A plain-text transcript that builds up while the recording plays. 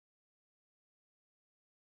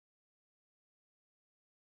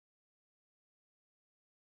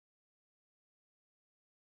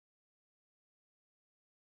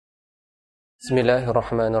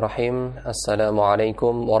Bismillahirrahmanirrahim.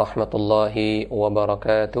 Assalamualaikum warahmatullahi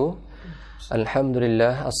wabarakatuh.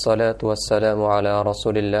 Alhamdulillah, assalatu wassalamu ala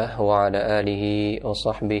rasulillah wa ala alihi wa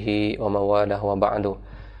sahbihi wa mawalah wa ba'du.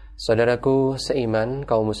 Saudaraku seiman,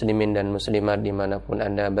 kaum muslimin dan muslimat dimanapun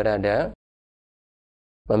Anda berada,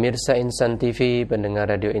 pemirsa Insan TV, pendengar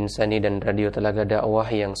Radio Insani dan Radio Telaga Dakwah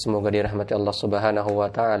yang semoga dirahmati Allah Subhanahu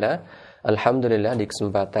wa Ta'ala. Alhamdulillah, di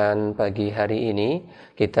kesempatan pagi hari ini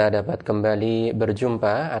kita dapat kembali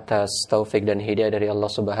berjumpa atas taufik dan hidayah dari Allah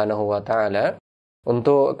Subhanahu wa Ta'ala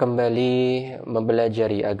untuk kembali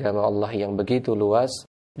mempelajari agama Allah yang begitu luas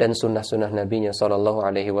dan sunnah-sunnah Nabi-Nya Sallallahu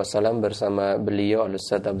Alaihi Wasallam bersama beliau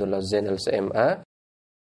Al-Ustaz Abdullah Zain Al-SMA,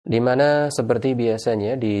 di mana seperti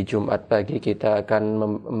biasanya di Jumat pagi kita akan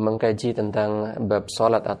mengkaji tentang bab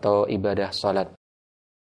salat atau ibadah salat.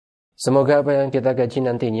 Semoga apa yang kita kaji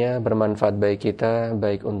nantinya bermanfaat bagi kita,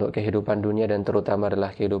 baik untuk kehidupan dunia dan terutama adalah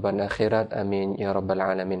kehidupan akhirat. Amin ya rabbal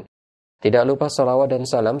alamin. Tidak lupa salawat dan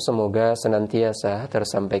salam semoga senantiasa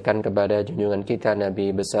tersampaikan kepada junjungan kita Nabi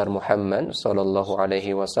besar Muhammad sallallahu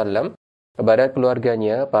alaihi wasallam, kepada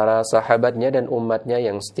keluarganya, para sahabatnya dan umatnya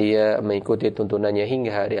yang setia mengikuti tuntunannya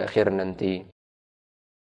hingga hari akhir nanti.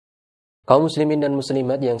 Kaum muslimin dan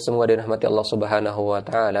muslimat yang semua dirahmati Allah Subhanahu wa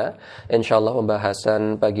Ta'ala, insyaallah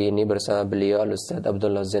pembahasan pagi ini bersama beliau Al-Ustaz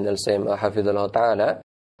Abdullah Zain Al-SMA hafizallahu taala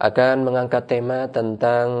akan mengangkat tema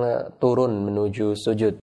tentang turun menuju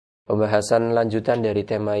sujud. Pembahasan lanjutan dari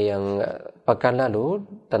tema yang pekan lalu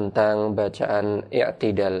tentang bacaan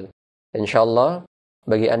i'tidal. Insyaallah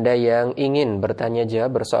bagi Anda yang ingin bertanya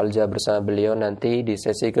jawab, bersoal jawab bersama beliau nanti di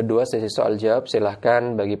sesi kedua, sesi soal jawab,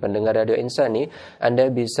 silahkan bagi pendengar Radio Insani, Anda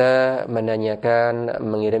bisa menanyakan,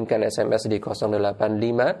 mengirimkan SMS di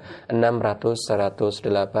 085 600 100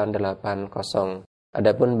 880.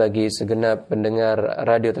 Adapun bagi segenap pendengar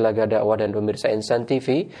Radio Telaga Dakwah dan pemirsa Insan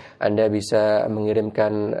TV, Anda bisa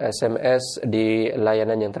mengirimkan SMS di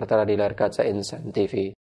layanan yang tertera di layar kaca Insan TV.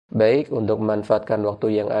 Baik, untuk memanfaatkan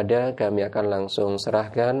waktu yang ada, kami akan langsung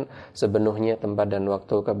serahkan sepenuhnya tempat dan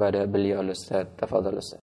waktu kepada beliau Ustaz. Tafadhal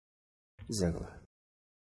Ustaz. Jazakallah.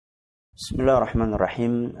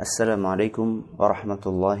 Bismillahirrahmanirrahim. Assalamualaikum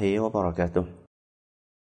warahmatullahi wabarakatuh.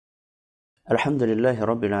 Alhamdulillahi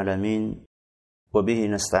rabbil alamin.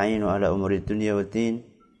 Wabihi nasta'inu ala umuri dunya waddin.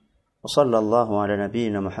 Wa sallallahu ala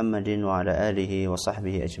nabiyyina Muhammadin wa ala alihi wa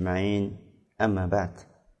sahbihi ajma'in. Amma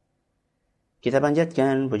ba'd. Kita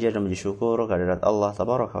panjatkan puja dan puji syukur kehadirat Allah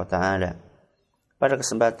Tabaraka wa Ta'ala. Pada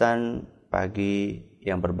kesempatan pagi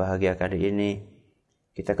yang berbahagia kali ini,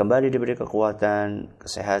 kita kembali diberi kekuatan,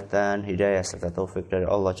 kesehatan, hidayah serta taufik dari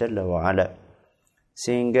Allah Jalla wa Ala,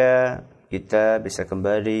 sehingga kita bisa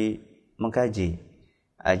kembali mengkaji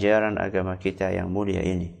ajaran agama kita yang mulia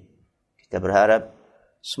ini. Kita berharap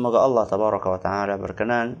semoga Allah Tabaraka wa Ta'ala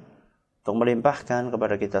berkenan untuk melimpahkan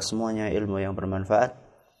kepada kita semuanya ilmu yang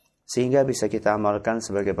bermanfaat, sehingga bisa kita amalkan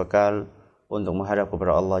sebagai bekal untuk menghadap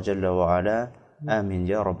kepada Allah Jalla wa'ala. Amin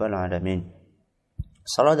ya rabbal alamin.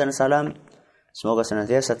 Salam dan salam semoga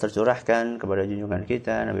senantiasa tercurahkan kepada junjungan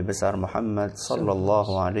kita Nabi besar Muhammad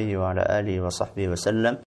sallallahu alaihi wa ala alihi wa sahbihi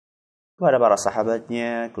wasallam, kepada para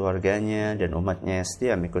sahabatnya, keluarganya dan umatnya yang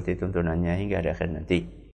setia mengikuti tuntunannya hingga di akhir nanti.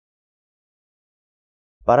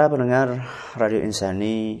 Para pendengar Radio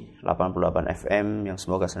Insani 88 FM yang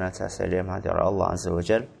semoga senantiasa dirahmati oleh Allah Azza wa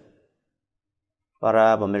Jalla,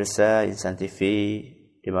 para pemirsa Insan TV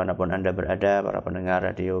dimanapun Anda berada, para pendengar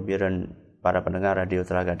radio Biren, para pendengar radio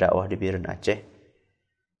Telaga Dakwah di Biren Aceh,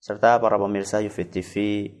 serta para pemirsa Yufid TV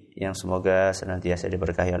yang semoga senantiasa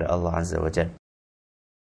diberkahi oleh Allah Azza wa Jalla.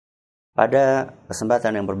 Pada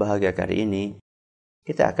kesempatan yang berbahagia kali ini,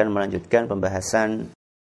 kita akan melanjutkan pembahasan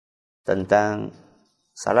tentang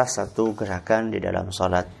salah satu gerakan di dalam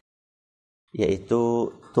salat,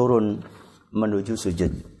 yaitu turun menuju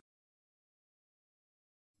sujud.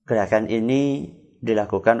 Gerakan ini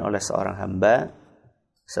dilakukan oleh seorang hamba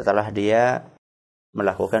setelah dia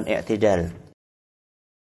melakukan i'tidal,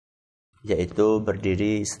 yaitu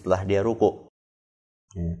berdiri setelah dia ruku.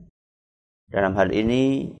 Dalam hal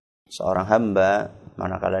ini, seorang hamba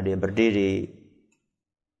manakala dia berdiri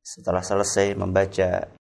setelah selesai membaca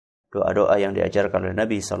doa-doa yang diajarkan oleh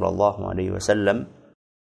Nabi sallallahu alaihi wasallam,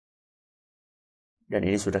 dan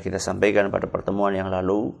ini sudah kita sampaikan pada pertemuan yang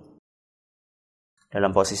lalu,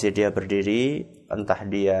 dalam posisi dia berdiri, entah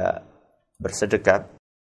dia bersedekap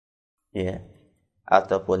ya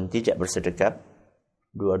ataupun tidak bersedekap,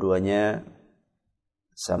 dua-duanya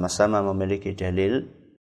sama-sama memiliki dalil.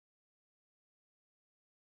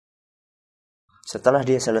 Setelah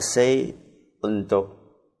dia selesai untuk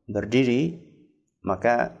berdiri,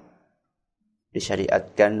 maka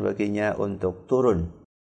disyariatkan baginya untuk turun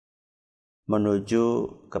menuju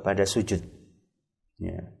kepada sujud.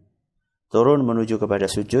 Ya. Turun menuju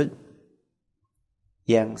kepada sujud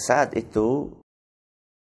yang saat itu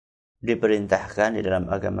diperintahkan di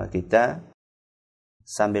dalam agama kita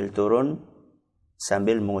sambil turun,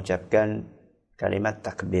 sambil mengucapkan kalimat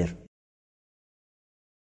takbir.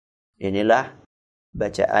 Inilah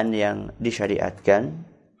bacaan yang disyariatkan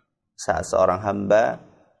saat seorang hamba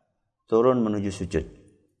turun menuju sujud.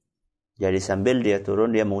 Jadi sambil dia turun,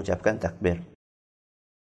 dia mengucapkan takbir.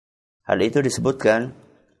 Hal itu disebutkan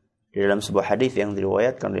di dalam sebuah hadis yang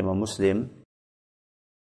diriwayatkan oleh Imam Muslim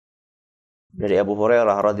dari Abu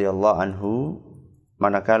Hurairah radhiyallahu anhu,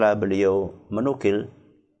 manakala beliau menukil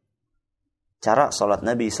cara salat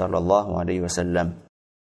Nabi sallallahu alaihi wasallam.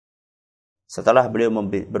 Setelah beliau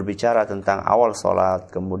berbicara tentang awal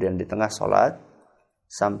salat, kemudian di tengah salat,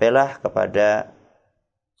 sampailah kepada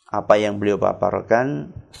apa yang beliau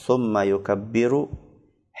paparkan, summa yukabbiru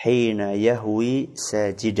hina yahwi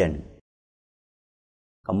sajidan.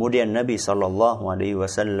 Kemudian Nabi sallallahu alaihi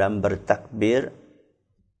wasallam bertakbir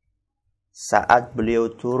saat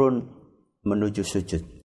beliau turun menuju sujud.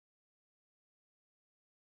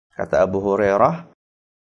 Kata Abu Hurairah,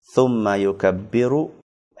 thumma yukabbiru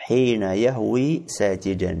hina yahwi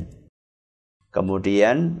sajidan.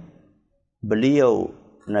 Kemudian beliau,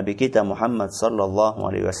 Nabi kita Muhammad sallallahu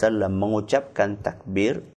alaihi wasallam, mengucapkan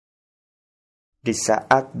takbir di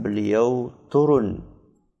saat beliau turun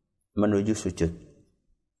menuju sujud.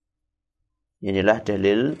 Inilah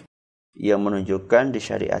dalil yang menunjukkan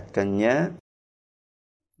disyariatkannya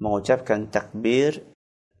mengucapkan takbir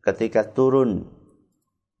ketika turun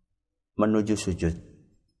menuju sujud.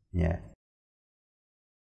 Ya.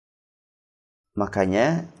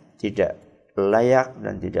 Makanya tidak layak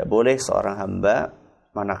dan tidak boleh seorang hamba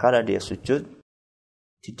manakala dia sujud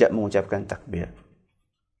tidak mengucapkan takbir.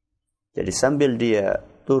 Jadi sambil dia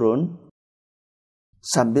turun,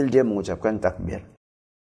 sambil dia mengucapkan takbir.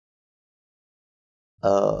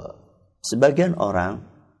 Sebagian orang,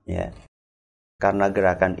 ya, karena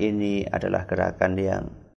gerakan ini adalah gerakan yang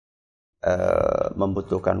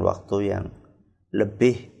membutuhkan waktu yang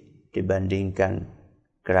lebih dibandingkan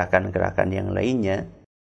gerakan-gerakan yang lainnya.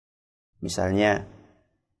 Misalnya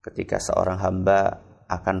ketika seorang hamba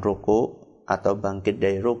akan ruku atau bangkit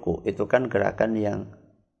dari ruku, itu kan gerakan yang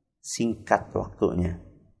singkat waktunya.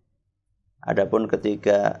 Adapun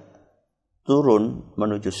ketika turun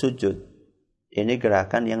menuju sujud, ini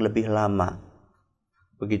gerakan yang lebih lama.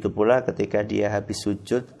 Begitu pula ketika dia habis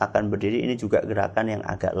sujud akan berdiri, ini juga gerakan yang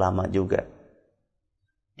agak lama juga.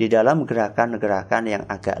 Di dalam gerakan-gerakan yang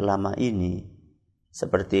agak lama ini,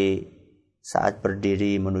 seperti saat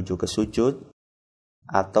berdiri menuju ke sujud,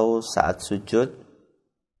 atau saat sujud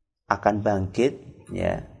akan bangkit,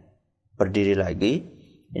 ya, berdiri lagi,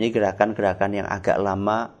 ini gerakan-gerakan yang agak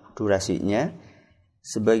lama durasinya.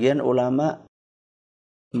 Sebagian ulama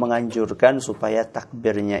menganjurkan supaya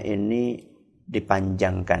takbirnya ini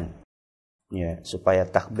dipanjangkan, ya, supaya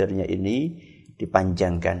takbirnya ini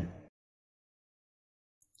dipanjangkan.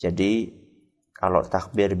 Jadi kalau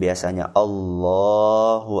takbir biasanya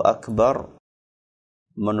Allahu Akbar,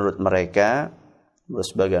 menurut mereka, menurut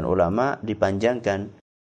sebagian ulama, dipanjangkan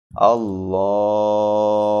Allahu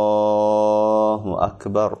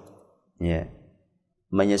Akbar, ya,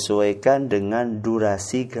 menyesuaikan dengan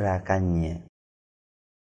durasi gerakannya.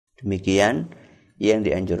 Demikian yang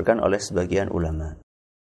dianjurkan oleh sebagian ulama.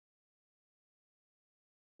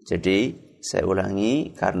 Jadi saya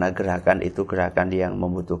ulangi, karena gerakan itu gerakan yang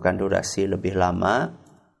membutuhkan durasi lebih lama,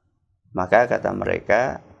 maka kata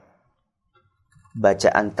mereka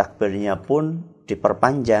bacaan takbirnya pun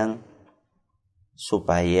diperpanjang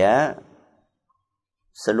supaya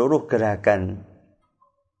seluruh gerakan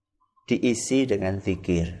diisi dengan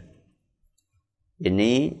zikir.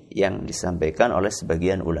 Ini yang disampaikan oleh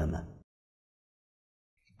sebagian ulama.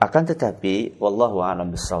 Akan tetapi, wallahu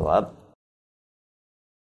a'lam bishawab,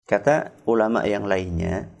 kata ulama yang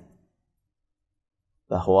lainnya,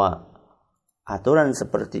 bahwa aturan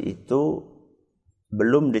seperti itu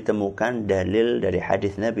belum ditemukan dalil dari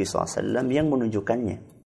hadis Nabi SAW yang menunjukkannya.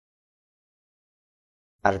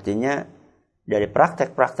 Artinya, dari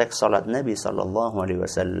praktek-praktek salat Nabi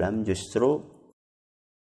SAW justru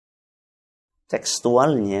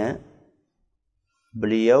tekstualnya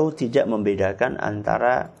beliau tidak membedakan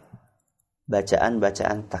antara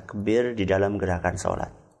bacaan-bacaan takbir di dalam gerakan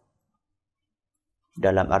salat.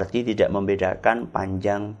 Dalam arti tidak membedakan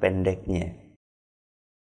panjang pendeknya.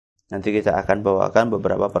 Nanti kita akan bawakan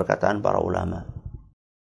beberapa perkataan para ulama.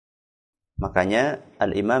 Makanya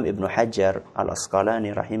Al-Imam Ibnu Hajar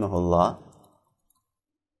Al-Asqalani rahimahullah,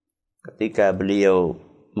 ketika beliau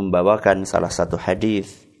membawakan salah satu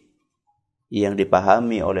hadis yang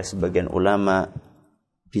dipahami oleh sebagian ulama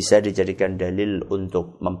bisa dijadikan dalil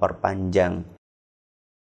untuk memperpanjang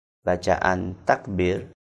bacaan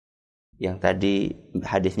takbir yang tadi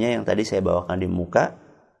hadisnya yang tadi saya bawakan di muka,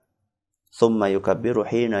 tsumma yukabbiru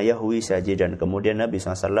hina yahwi sajidan, kemudian Nabi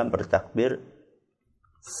SAW bertakbir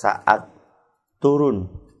saat turun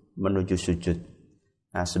menuju sujud.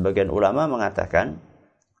 Nah, sebagian ulama mengatakan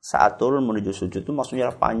saat turun menuju sujud itu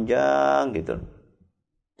maksudnya panjang gitu.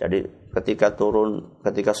 Jadi ketika turun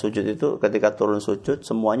sujud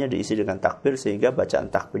semuanya diisi dengan takbir sehingga bacaan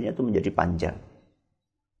takbirnya itu menjadi panjang.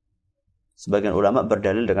 Sebagian ulama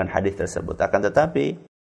berdalil dengan hadis tersebut. Akan tetapi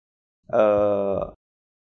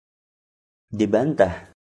dibantah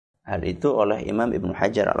hal itu oleh Imam Ibnu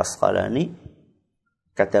Hajar Al-Asqalani.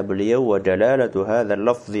 Kata beliau, wa dalalatu hadzal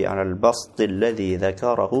lafzi 'ala al-bast alladhi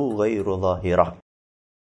dzakarahu ghairu dhahirah.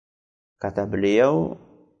 Kata beliau,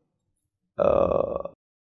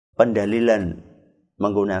 pendalilan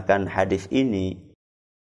menggunakan hadis ini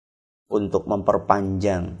untuk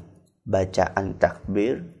memperpanjang bacaan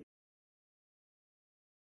takbir,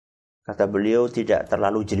 kata beliau tidak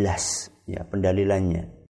terlalu jelas ya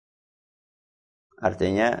pendalilannya.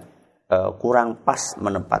 Artinya kurang pas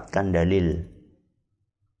menempatkan dalil.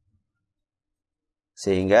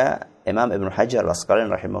 Sehingga Imam Ibnu Hajar Al-Asqalani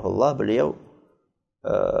rahimahullah beliau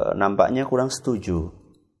nampaknya kurang setuju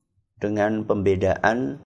dengan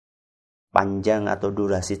pembedaan panjang atau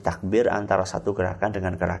durasi takbir antara satu gerakan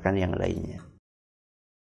dengan gerakan yang lainnya.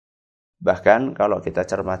 Bahkan kalau kita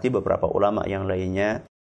cermati beberapa ulama yang lainnya,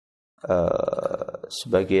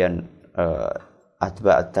 sebagian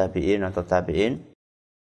atba'at tabi'in atau tabi'in,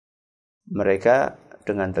 mereka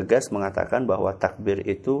dengan tegas mengatakan bahwa takbir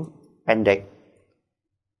itu pendek.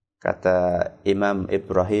 Kata Imam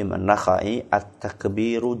Ibrahim An-Nakhai,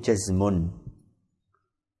 at-takbiru jazmun.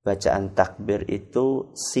 Bacaan takbir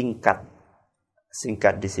itu singkat.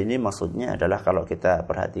 Singkat di sini maksudnya adalah kalau kita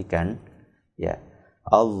perhatikan ya,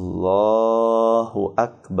 Allahu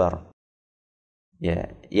Akbar.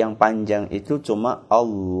 Ya, yang panjang itu cuma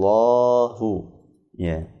Allahu.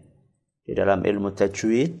 Ya. Di dalam ilmu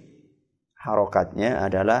tajwid harokatnya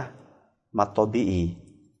adalah matobi'i.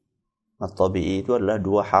 Matobi'i itu adalah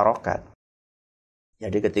 2 harokat.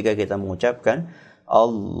 Jadi ketika kita mengucapkan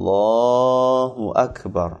Allahu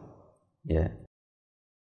Akbar, ya.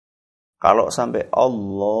 Kalau sampai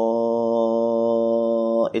Allah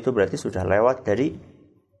itu berarti sudah lewat dari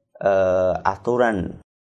aturan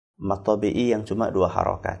matobi'i yang cuma 2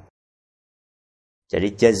 harokat.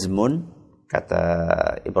 Jadi jazmun, kata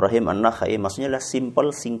Ibrahim An-Nakhai, maksudnya adalah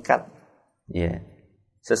simple, singkat, ya,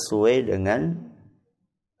 sesuai dengan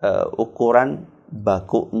ukuran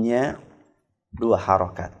bakunya 2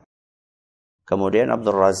 harokat. Kemudian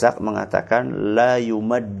Abdul Razak mengatakan la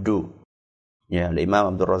yumaddu. Ya,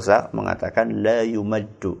 Imam Abdul Razak mengatakan la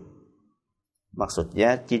yumaddu.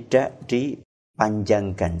 Maksudnya tidak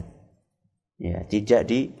dipanjangkan. Ya, tidak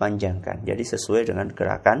dipanjangkan. Jadi sesuai dengan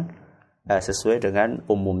gerakan, sesuai dengan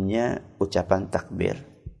umumnya ucapan takbir.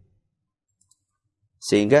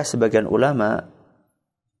 Sehingga sebagian ulama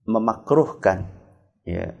memakruhkan,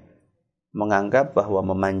 ya, menganggap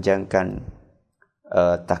bahwa memanjangkan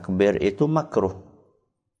takbir itu makruh.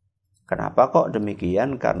 Kenapa kok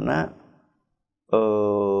demikian? Karena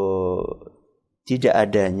tidak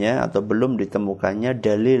adanya atau belum ditemukannya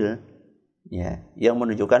dalil, ya, yang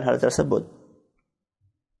menunjukkan hal tersebut.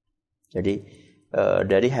 Jadi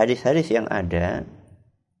dari hadis-hadis yang ada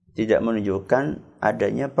tidak menunjukkan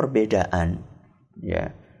adanya perbedaan,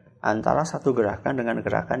 ya, antara satu gerakan dengan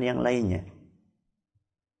gerakan yang lainnya,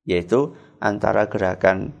 yaitu antara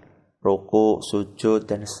gerakan ruku, sujud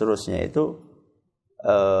dan seterusnya itu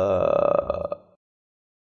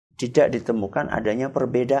tidak ditemukan adanya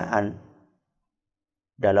perbedaan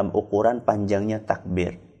dalam ukuran panjangnya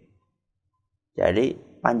takbir. Jadi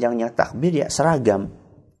panjangnya takbir ya seragam,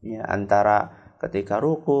 ya, antara ketika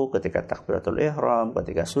ruku, ketika takbiratul ihram,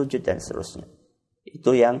 ketika sujud dan seterusnya.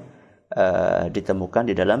 Itu yang ditemukan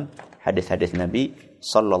di dalam hadis-hadis Nabi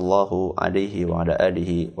sallallahu alaihi wa ala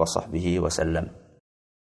alihi wa sahbihi wasallam.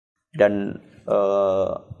 Dan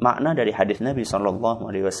makna dari hadis Nabi sallallahu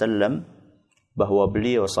alaihi wasallam bahwa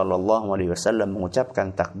beliau sallallahu alaihi wasallam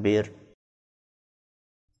mengucapkan takbir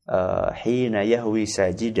hina yahwi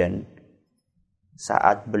sajidan,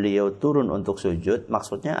 saat beliau turun untuk sujud,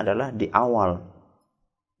 maksudnya adalah di awal.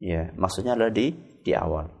 Ya, maksudnya adalah di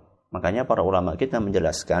awal. Makanya para ulama kita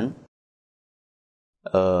menjelaskan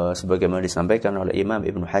sebagaimana disampaikan oleh Imam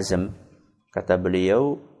Ibnu Hazm, kata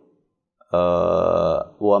beliau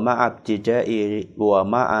wa ma'a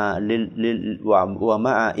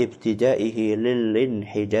ibtidaihi lil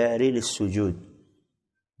inhidari lis-sujud.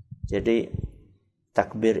 Jadi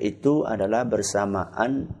takbir itu adalah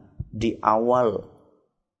bersamaan di awal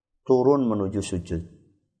turun menuju sujud.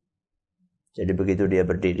 Jadi begitu dia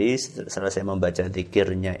berdiri, selesai membaca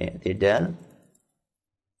zikirnya i'tidal,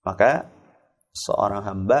 maka seorang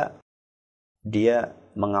hamba dia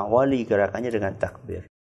mengawali gerakannya dengan takbir.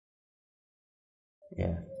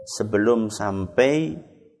 Ya, sebelum sampai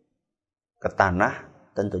ke tanah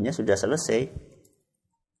tentunya sudah selesai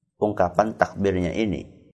ungkapan takbirnya ini.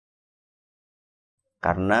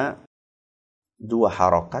 Karena 2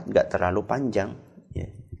 harokat gak terlalu panjang. Ya.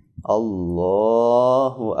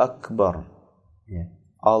 Allahu Akbar. Ya.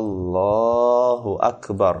 Allahu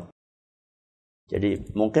Akbar. Jadi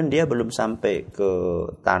mungkin dia belum sampai ke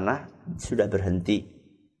tanah, sudah berhenti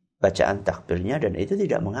bacaan takbirnya, dan itu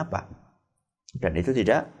tidak mengapa.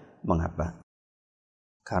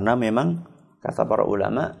 Karena memang kata para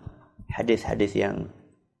ulama, hadis-hadis yang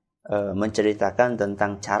menceritakan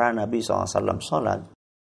tentang cara Nabi SAW sholat,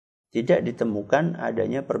 tidak ditemukan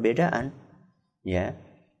adanya perbedaan ya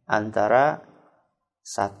antara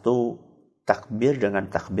satu takbir dengan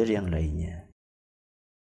takbir yang lainnya.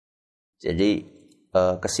 Jadi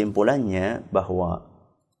kesimpulannya bahwa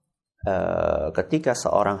ketika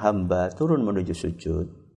seorang hamba turun menuju sujud,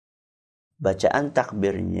 bacaan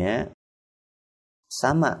takbirnya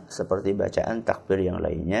sama seperti bacaan takbir yang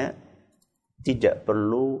lainnya, tidak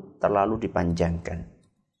perlu terlalu dipanjangkan.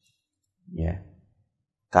 Ya.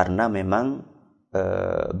 Karena memang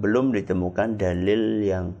belum ditemukan dalil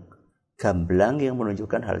yang gamblang yang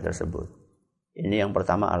menunjukkan hal tersebut. Ini yang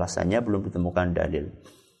pertama alasannya, belum ditemukan dalil.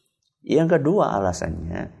 Yang kedua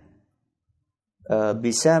alasannya,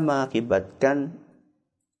 bisa mengakibatkan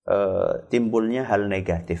timbulnya hal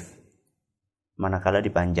negatif manakala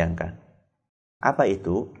dipanjangkan. Apa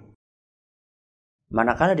itu?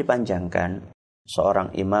 Manakala dipanjangkan,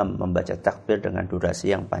 seorang imam membaca takbir dengan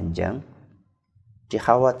durasi yang panjang,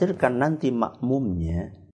 dikhawatirkan nanti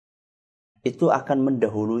makmumnya itu akan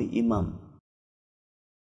mendahului imam.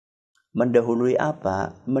 Mendahului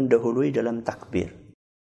apa? Mendahului dalam takbir.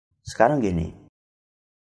 Sekarang gini,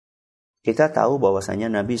 kita tahu bahwasanya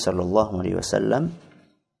Nabi SAW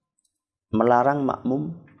melarang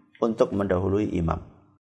makmum untuk mendahului imam.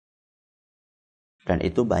 Dan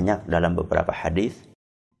itu banyak dalam beberapa hadis,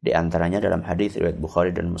 di antaranya dalam hadis riwayat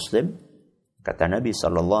Bukhari dan Muslim, kata Nabi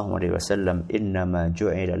SAW, innama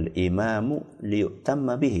ju'ilal imamu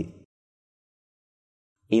liyutamma bihi.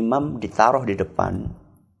 Imam ditaruh di depan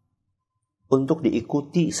untuk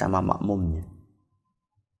diikuti sama makmumnya.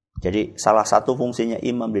 Jadi salah satu fungsinya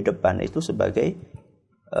imam di depan itu sebagai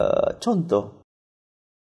contoh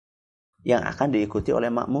yang akan diikuti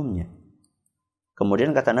oleh makmumnya.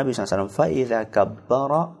 Kemudian kata Nabi SAW, فَإِذَا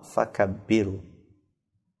كَبَّرَ فَكَبِّرُوا.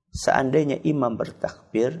 Seandainya imam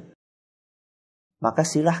bertakbir, maka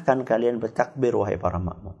silahkan kalian bertakbir, wahai para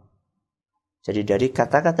makmum. Jadi dari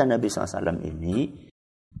kata-kata Nabi SAW ini,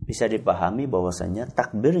 bisa dipahami bahwasanya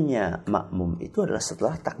takbirnya makmum itu adalah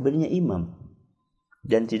setelah takbirnya imam.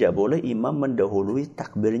 Dan tidak boleh imam mendahului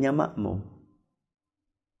takbirnya makmum.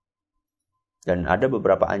 Dan ada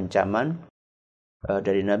beberapa ancaman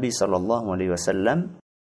dari Nabi SAW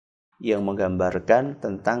yang menggambarkan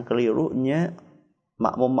tentang kelirunya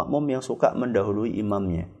makmum-makmum yang suka mendahului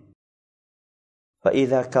imamnya.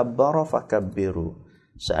 فَإِذَا كَبَّرَ فَكَبِّرُوا.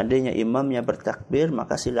 Seandainya imamnya bertakbir,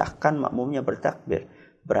 maka silahkan makmumnya bertakbir.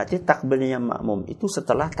 Berarti takbirnya makmum itu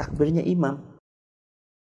setelah takbirnya imam.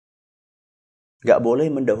 Gak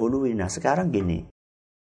boleh mendahului. Nah sekarang gini,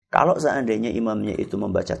 kalau seandainya imamnya itu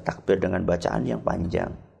membaca takbir dengan bacaan yang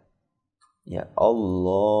panjang, ya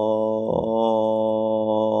Allahu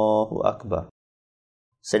Akbar.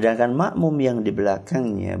 Sedangkan makmum yang di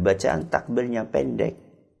belakangnya bacaan takbirnya pendek,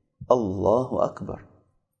 Allahu Akbar.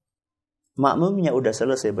 Makmumnya udah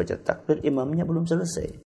selesai baca takbir, imamnya belum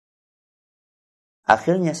selesai.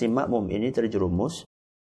 Akhirnya si makmum ini terjerumus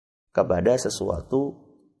kepada sesuatu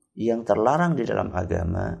yang terlarang di dalam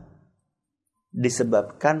agama,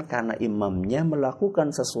 disebabkan karena imamnya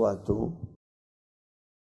melakukan sesuatu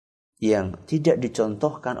yang tidak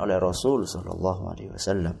dicontohkan oleh Rasul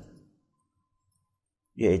SAW,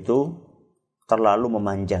 yaitu terlalu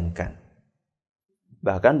memanjangkan.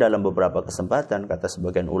 Bahkan dalam beberapa kesempatan, kata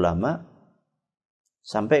sebagian ulama,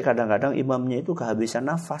 sampai kadang-kadang imamnya itu kehabisan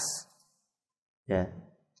nafas, ya,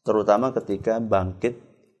 terutama ketika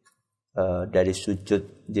bangkit dari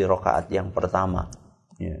sujud di rakaat yang pertama.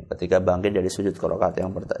 Ya, ketika bangkit dari sujud ke rakaat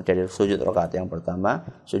yang pertama,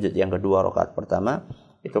 sujud yang kedua rakaat pertama,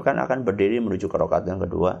 itu kan akan berdiri menuju ke rakaat yang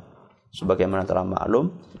kedua. Sebagaimana telah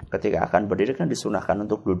maklum, ketika akan berdiri kan disunahkan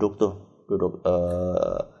untuk duduk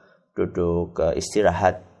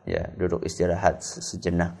istirahat, ya, duduk istirahat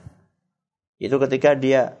sejenak. Itu ketika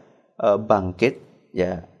dia bangkit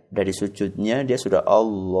ya dari sujudnya, dia sudah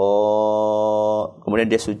Allah,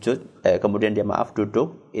 kemudian dia sujud, kemudian dia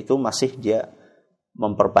duduk, itu masih dia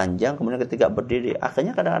memperpanjang. Kemudian ketika berdiri,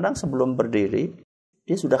 akhirnya kadang-kadang sebelum berdiri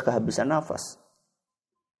dia sudah kehabisan nafas.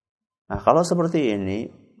 Nah, kalau seperti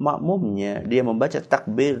ini, makmumnya dia membaca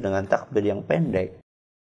takbir dengan takbir yang pendek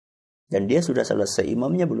dan dia sudah selesai,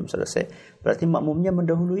 imamnya belum selesai, berarti makmumnya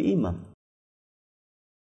mendahului imam.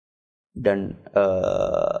 Dan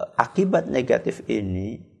akibat negatif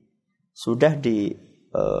ini sudah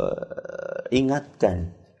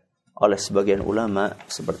diingatkan oleh sebagian ulama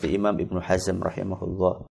seperti Imam Ibnu Hazm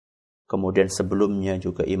rahimahullah. Kemudian sebelumnya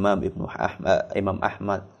juga Imam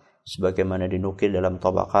Ahmad, sebagaimana dinukil dalam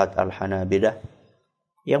Tabaqat Al-Hanabilah,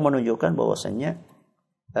 yang menunjukkan bahwasannya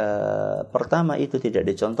pertama itu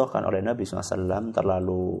tidak dicontohkan oleh Nabi SAW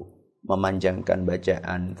terlalu memanjangkan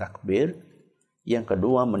bacaan takbir. Yang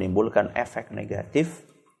kedua, menimbulkan efek negatif,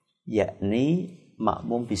 yakni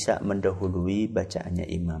makmum bisa mendahului bacaannya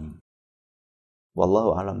imam.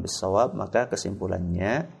 Wallahu a'lam bishawab. Maka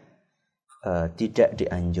kesimpulannya tidak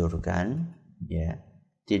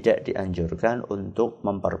dianjurkan untuk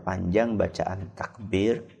memperpanjang bacaan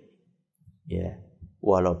takbir ya,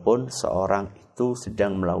 walaupun seorang itu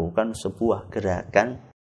sedang melakukan sebuah gerakan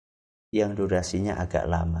yang durasinya agak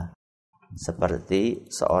lama. Seperti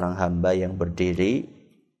seorang hamba yang berdiri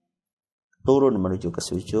turun menuju ke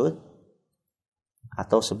sujud,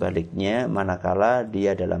 atau sebaliknya manakala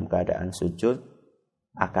dia dalam keadaan sujud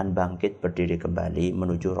akan bangkit berdiri kembali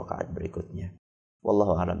menuju rakaat berikutnya.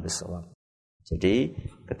 Wallahu a'lam bishawab. Jadi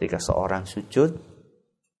ketika seorang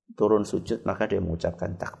turun sujud, maka dia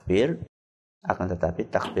mengucapkan takbir, akan tetapi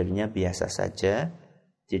takbirnya biasa saja,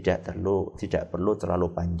 tidak perlu terlalu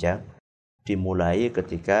panjang. Dimulai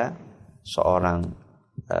ketika seorang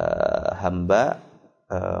hamba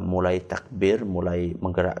mulai takbir, mulai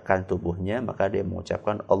menggerakkan tubuhnya, maka dia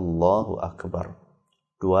mengucapkan Allahu Akbar.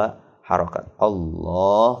 2 harakat,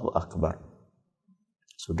 Allahu Akbar.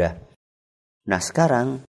 Sudah. Nah,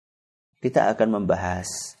 sekarang kita akan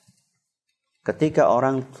membahas ketika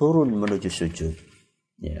orang turun menuju sujud.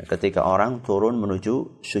 Ya, ketika orang turun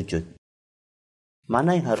menuju sujud,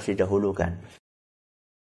 mana yang harus didahulukan?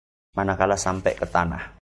 Manakala sampai ke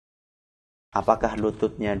tanah, apakah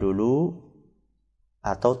lututnya dulu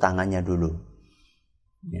atau tangannya dulu?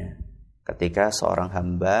 Ya. Ketika seorang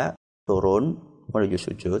hamba turun menuju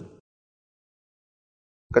sujud,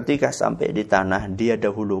 ketika sampai di tanah, dia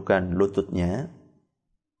dahulukan lututnya,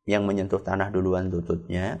 yang menyentuh tanah duluan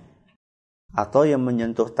lututnya, atau yang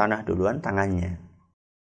menyentuh tanah duluan tangannya.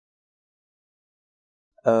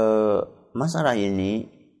 Masalah ini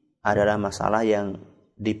adalah masalah yang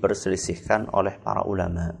diperselisihkan oleh para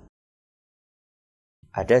ulama.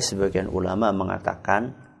 Ada sebagian ulama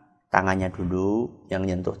mengatakan tangannya dulu yang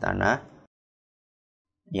nyentuh tanah,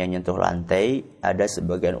 yang nyentuh lantai. Ada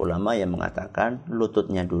sebagian ulama yang mengatakan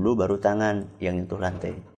lututnya dulu baru tangan yang nyentuh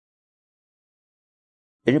lantai.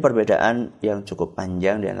 Ini perbedaan yang cukup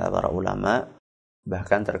panjang di antara para ulama.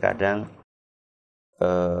 Bahkan terkadang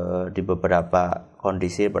di beberapa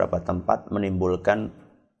kondisi, beberapa tempat menimbulkan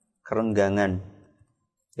kerenggangan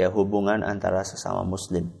ya, hubungan antara sesama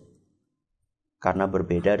muslim karena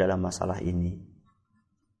berbeda dalam masalah ini.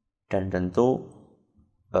 Dan tentu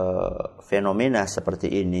fenomena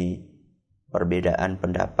seperti ini, perbedaan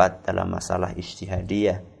pendapat dalam masalah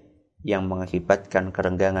ijtihadiyah yang mengakibatkan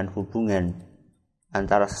kerenggangan hubungan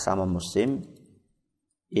antara sesama muslim,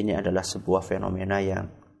 ini adalah sebuah fenomena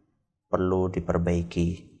yang perlu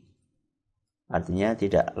diperbaiki. Artinya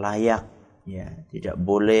tidak layak, ya, tidak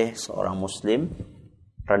boleh seorang muslim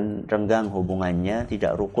renggang hubungannya,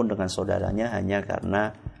 tidak rukun dengan saudaranya hanya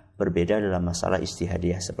karena berbeda dalam masalah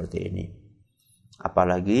ijtihadiyah seperti ini.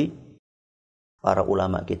 Apalagi para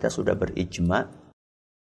ulama kita sudah berijma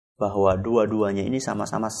bahwa dua-duanya ini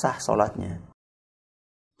sama-sama sah sholatnya.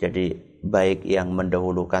 Jadi baik yang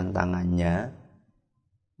mendahulukan tangannya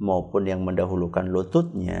maupun yang mendahulukan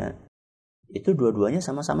lututnya, itu dua-duanya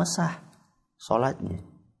sama-sama sah sholatnya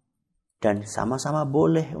dan sama-sama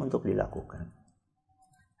boleh untuk dilakukan.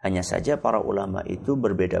 Hanya saja para ulama itu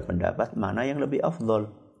berbeda pendapat mana yang lebih afdol.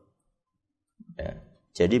 Ya.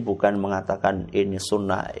 Jadi bukan mengatakan ini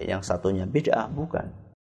sunnah, yang satunya bid'ah, bukan.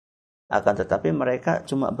 Akan tetapi mereka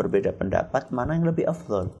cuma berbeda pendapat mana yang lebih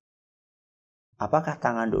afdol. Apakah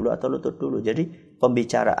tangan dulu atau lutut dulu? Jadi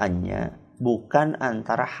pembicaraannya bukan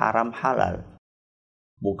antara haram halal,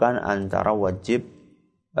 bukan antara wajib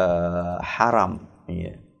haram.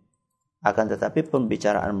 Ya. Akan tetapi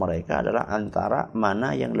pembicaraan mereka adalah antara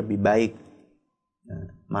mana yang lebih baik,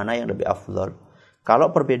 mana yang lebih afdol.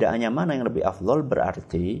 Kalau perbedaannya mana yang lebih afdol,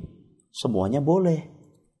 berarti semuanya boleh.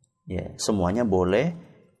 Ya, semuanya boleh,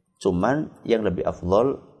 cuman yang lebih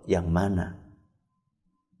afdol yang mana?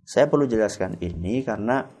 Saya perlu jelaskan ini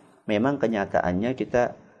karena memang kenyataannya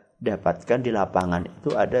kita dapatkan di lapangan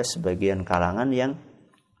itu ada sebagian kalangan yang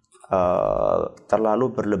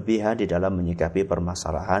terlalu berlebihan di dalam menyikapi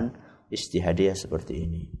permasalahan ijtihadiyah seperti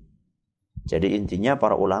ini. Jadi intinya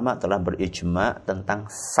para ulama telah berijma tentang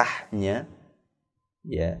sahnya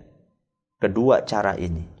ya kedua cara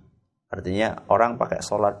ini. Artinya orang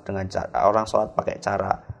sholat pakai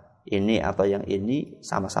cara ini atau yang ini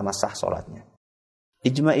sama-sama sah sholatnya.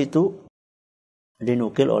 Ijma itu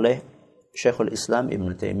dinukil oleh Syekhul Islam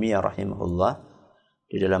Ibn Taimiyah rahimahullah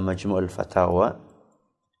di dalam Majmu'ul Fatawa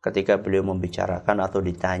ketika beliau membicarakan atau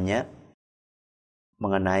ditanya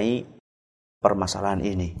mengenai permasalahan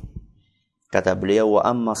ini. Kata beliau, wa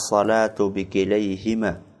amma salatu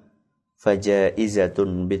bikilayhima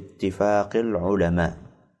fajaizatun bittifaqil ulama.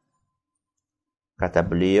 Kata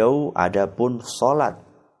beliau, adapun salat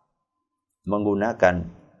menggunakan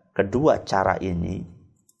kedua cara ini,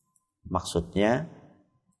 maksudnya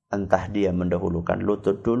entah dia mendahulukan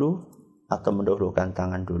lutut dulu atau mendahulukan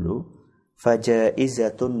tangan dulu,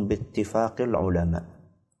 fajaizatun bittifaqil ulama.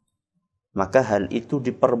 Maka hal itu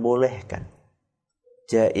diperbolehkan.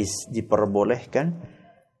 Jaiz, diperbolehkan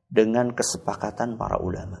dengan kesepakatan para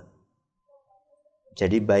ulama.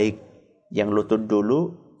 Jadi baik yang lutut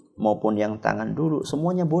dulu maupun yang tangan dulu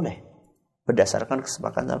semuanya boleh berdasarkan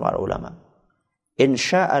kesepakatan para ulama.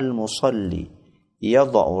 Insya'al musalli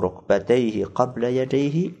yadha'u rukbatayhi qabla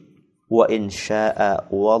yadayhi wa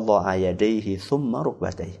insya'a wada'a yadayhi thumma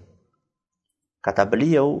rukbatayhi. Kata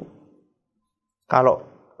beliau, kalau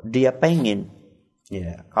dia pengen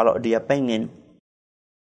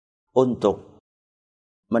untuk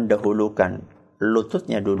mendahulukan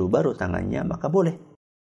lututnya dulu baru tangannya, maka boleh.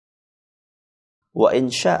 Wa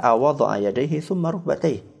insya'a wada'a yadayhi thumma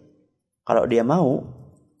rukbatayhi. Kalau dia mau,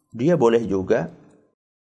 dia boleh juga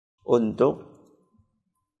untuk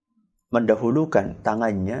mendahulukan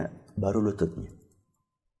tangannya baru lututnya.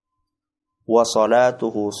 Wa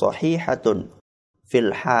salatuhu sahihatun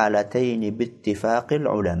fil halataini bittifaqil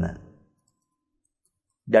ulama.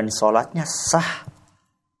 Dan salatnya sah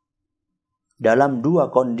dalam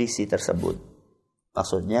dua kondisi tersebut.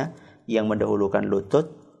 Maksudnya yang mendahulukan lutut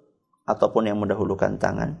ataupun yang mendahulukan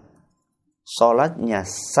tangan, salatnya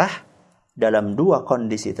sah dalam dua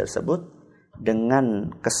kondisi tersebut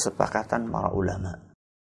dengan kesepakatan para ulama.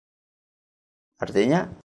 Artinya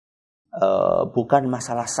bukan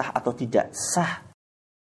masalah sah atau tidak sah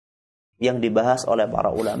yang dibahas oleh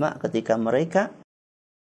para ulama ketika mereka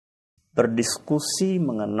berdiskusi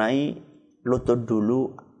mengenai lutut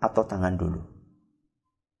dulu atau tangan dulu.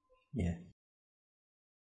 Ya.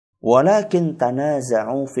 Walakin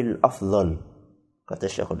tanaza'u fil afdal. Kata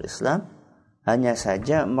Syekhul Islam, hanya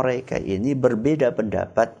saja mereka ini berbeda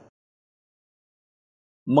pendapat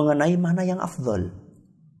mengenai mana yang afdal.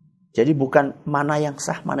 Jadi bukan mana yang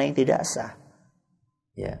sah, mana yang tidak sah.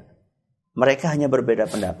 Ya. Mereka hanya berbeda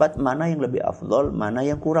pendapat mana yang lebih afdal, mana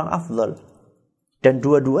yang kurang afdal. Dan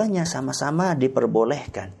dua-duanya sama-sama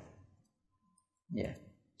diperbolehkan. Ya.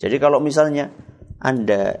 Jadi kalau misalnya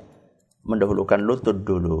Anda mendahulukan lutut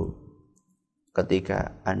dulu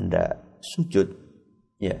ketika Anda sujud,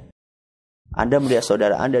 ya. Anda melihat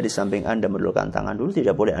saudara Anda di samping Anda mendahulukan tangan dulu,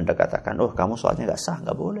 tidak boleh Anda katakan, oh kamu sholatnya nggak sah,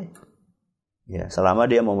 nggak boleh. Ya, selama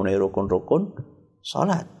dia memenuhi rukun-rukun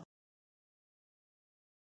sholat.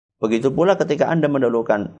 Begitu pula ketika Anda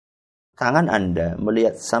mendahulukan tangan Anda,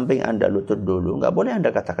 melihat samping Anda lutut dulu, nggak boleh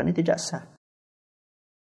Anda katakan ini tidak sah.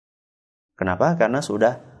 Kenapa? Karena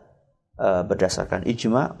sudah berdasarkan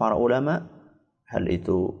ijma para ulama, hal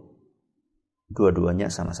itu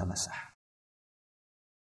dua-duanya sama-sama sah.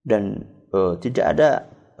 Dan tidak ada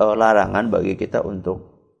larangan bagi kita untuk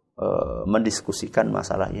mendiskusikan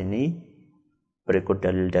masalah ini. Berikut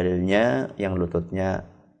dalil-dalilnya, yang lututnya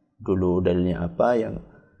dulu dalilnya apa, yang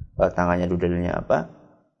tangannya dulu dalilnya apa.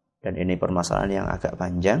 Dan ini permasalahan yang agak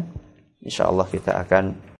panjang. InsyaAllah kita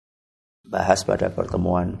akan bahas pada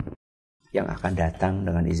pertemuan yang akan datang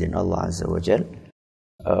dengan izin Allah Azza wa Jal.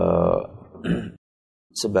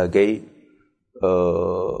 Sebagai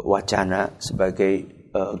wacana, sebagai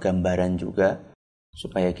gambaran juga,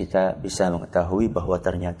 supaya kita bisa mengetahui bahwa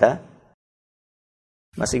ternyata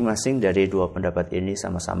masing-masing dari dua pendapat ini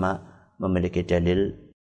sama-sama memiliki dalil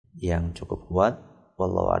yang cukup kuat.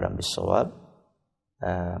 Wallahu a'lam bishawab.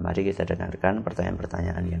 Mari kita dengarkan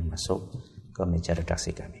pertanyaan-pertanyaan yang masuk ke meja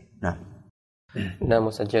redaksi kami. Nah,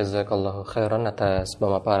 Ustaz, jazakallahu khairan atas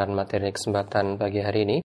pemaparan materi kesempatan pagi hari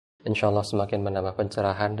ini. Insya Allah semakin menambah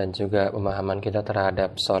pencerahan dan juga pemahaman kita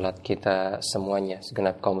terhadap sholat kita semuanya,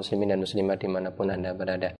 segenap kaum muslimin dan muslimat dimanapun Anda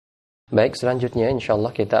berada. Baik, selanjutnya insya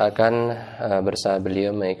Allah kita akan bersama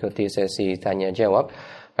beliau mengikuti sesi tanya jawab.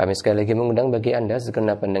 Kami sekali lagi mengundang bagi Anda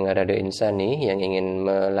segenap pendengar Radio Insani yang ingin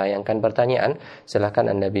melayangkan pertanyaan,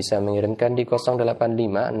 silahkan Anda bisa mengirimkan di 085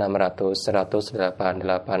 600 100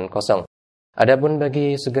 880. Adapun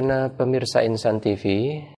bagi segenap pemirsa Insan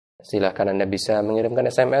TV, silahkan Anda bisa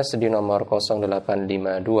mengirimkan SMS di nomor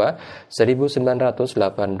 0852 1900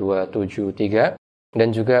 8273 dan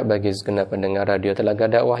juga bagi segenap pendengar Radio Telaga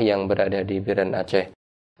Dakwah yang berada di Biren Aceh.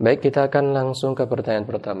 Baik, kita akan langsung ke pertanyaan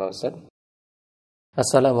pertama, Ustaz.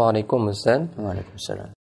 Assalamualaikum, Ustaz.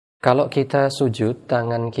 Waalaikumsalam. Kalau kita sujud,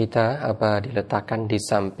 tangan kita diletakkan di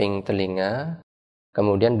samping telinga?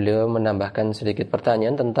 Kemudian beliau menambahkan sedikit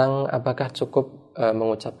pertanyaan tentang apakah cukup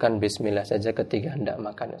mengucapkan bismillah saja ketika hendak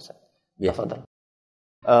makan, Ustaz. Ya.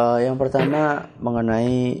 Yang pertama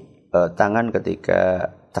mengenai tangan ketika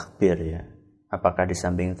takbir ya. Apakah di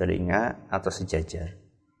samping telinga atau sejajar?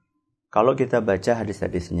 Kalau kita baca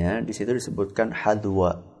hadis-hadisnya, di situ disebutkan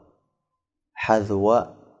hadwa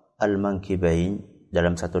al-mankibain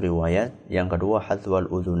dalam satu riwayat, yang kedua hadwa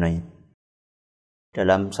al-udhunain.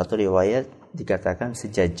 Dalam satu riwayat dikatakan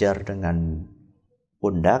sejajar dengan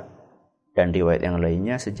pundak, dan riwayat yang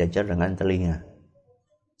lainnya sejajar dengan telinga.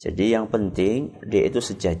 Jadi yang penting dia itu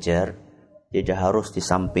sejajar, tidak harus di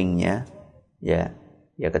sampingnya.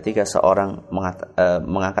 Ya ketika seorang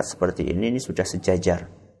mengangkat seperti ini sudah sejajar.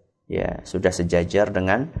 Ya, sudah sejajar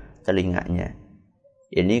dengan telinganya.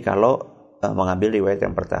 Ini kalau mengambil riwayat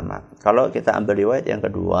yang pertama. Kalau kita ambil riwayat yang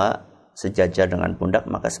kedua, sejajar dengan pundak,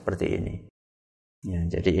 maka seperti ini. Ya,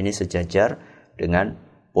 jadi ini sejajar dengan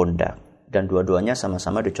pundak, dan dua-duanya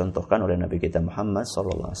sama-sama dicontohkan oleh Nabi kita Muhammad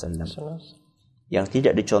SAW. Yang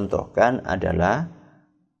tidak dicontohkan adalah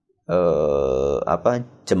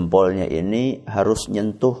jempolnya ini harus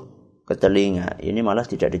nyentuh ke telinga. Ini malah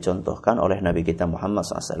tidak dicontohkan oleh Nabi kita Muhammad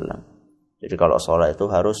SAW. Jadi kalau sholat itu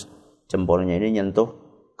harus jempolnya ini nyentuh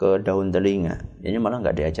ke daun telinga. Ini malah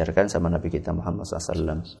nggak diajarkan sama Nabi kita Muhammad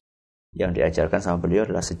SAW. Yang diajarkan sama beliau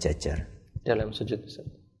adalah sejajar. Dalam sujud, Ustaz.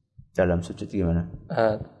 Dalam sujud gimana?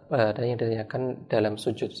 Ada yang ditanyakan dalam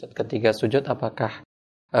sujud, Ustaz. Ketika sujud apakah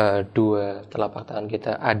dua telapak tangan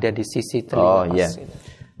kita ada di sisi telinga? Iya.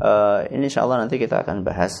 Ini insya Allah nanti kita akan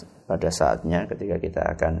bahas pada saatnya ketika kita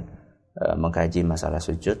akan mengkaji masalah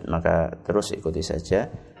sujud, maka terus ikuti saja.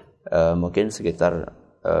 Mungkin sekitar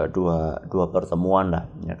dua pertemuan lah,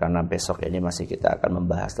 ya, karena besok ini masih kita akan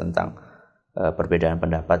membahas tentang perbedaan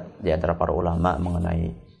pendapat di antara para ulama mengenai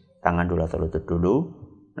tangan dulu atau lutut dulu.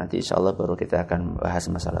 Nanti insya Allah baru kita akan bahas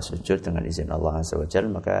masalah sujud dengan izin Allah Azza wa Jalla,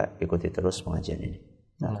 maka ikuti terus pengajian ini.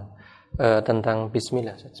 Tentang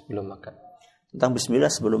bismillah sebelum makan. Tentang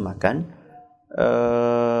bismillah sebelum makan,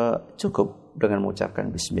 cukup dengan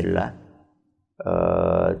mengucapkan bismillah,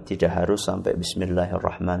 tidak harus sampai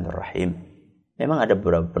bismillahirrahmanirrahim. Memang ada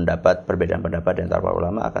beberapa perbedaan pendapat di antara para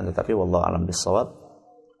ulama, akan tetapi wallahu a'lam bishawab,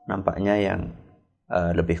 nampaknya yang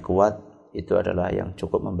lebih kuat itu adalah yang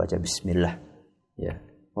cukup membaca bismillah. Ya,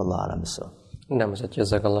 wallahu a'lam bishawab. Nah, Ustaz,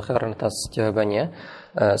 jazakallah khairan atas jawabannya.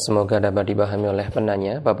 Semoga dapat dipahami oleh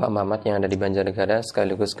penanya, Bapak Mamat yang ada di Banjarnegara,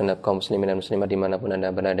 sekaligus genap kaum muslimin dan muslimat dimanapun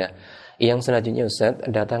Anda berada. Yang selanjutnya, Ustaz,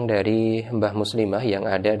 datang dari Mbah Muslimah yang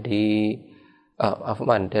ada di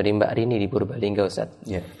dari Mbak Rini di Purbalingga, Ustaz.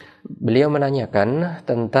 Yeah. Beliau menanyakan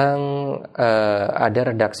tentang ada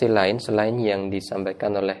redaksi lain selain yang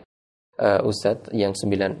disampaikan oleh Ustaz yang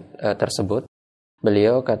 9 tersebut.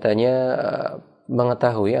 Beliau katanya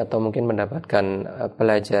mengetahui atau mungkin mendapatkan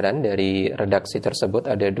pelajaran dari redaksi tersebut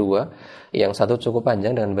ada 2. Yang satu cukup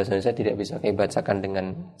panjang dengan bahasa Indonesia, tidak bisa kami bacakan dengan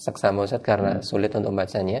saksama, Ustaz, karena sulit untuk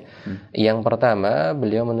bacanya. Yang pertama,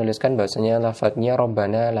 beliau menuliskan bahasanya lafadznya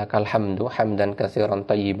Rabbana lakal hamdu hamdan katsiran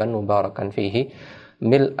thayyiban mubarakan fihi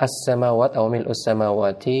mil as-samawat aw mil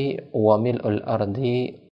us-samawati wa mil'ul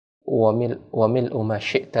ardi wa mil'u ma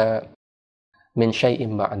syi'ta min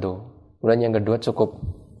syai'in ba'du. Kemudian yang kedua cukup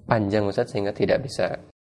panjang, Ustaz, sehingga tidak bisa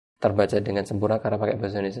terbaca dengan sempurna karena pakai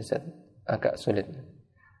bahasa Indonesia, Ustaz. Agak sulit.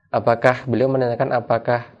 Apakah beliau menanyakan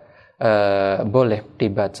apakah boleh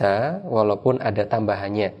dibaca walaupun ada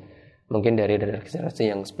tambahannya, mungkin dari redaksi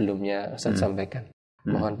yang sebelumnya Ustaz sampaikan.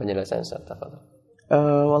 Mohon penjelasan, Ustaz.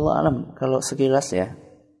 Wallahu alam, kalau sekilas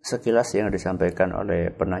yang disampaikan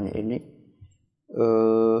oleh penanya ini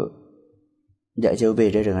tidak jauh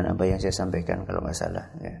beda dengan apa yang saya sampaikan kalau nggak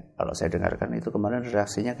salah. Ya, kalau saya dengarkan itu kemarin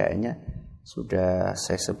redaksinya kayaknya sudah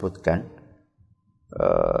saya sebutkan.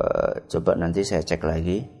 Coba nanti saya cek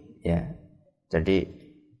lagi. Ya, jadi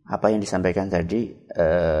apa yang disampaikan tadi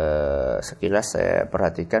sekilas saya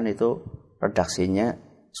perhatikan itu redaksinya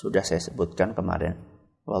sudah saya sebutkan kemarin.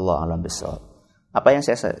 Wallahu a'lam bishawab. Apa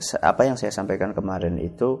yang saya sampaikan kemarin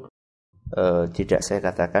itu tidak saya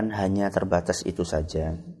katakan hanya terbatas itu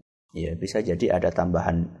saja. Ya, bisa jadi ada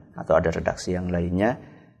tambahan atau ada redaksi yang lainnya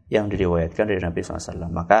yang diriwayatkan dari Nabi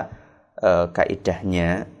SAW. Maka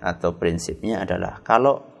kaidahnya atau prinsipnya adalah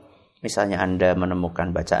kalau misalnya Anda menemukan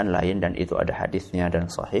bacaan lain dan itu ada hadisnya dan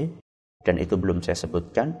sahih dan itu belum saya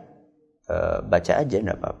sebutkan, baca aja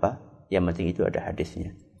enggak apa-apa, yang penting itu ada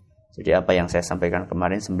hadisnya. Jadi apa yang saya sampaikan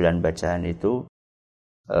kemarin 9 bacaan itu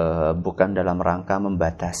bukan dalam rangka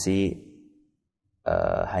membatasi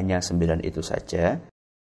hanya 9 itu saja,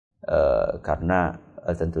 karena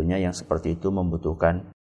tentunya yang seperti itu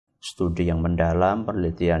membutuhkan studi yang mendalam,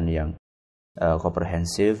 penelitian yang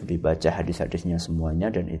komprehensif, dibaca hadis-hadisnya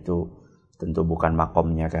semuanya, dan itu tentu bukan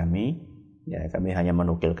makomnya kami. Ya, kami hanya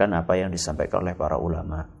menukilkan apa yang disampaikan oleh para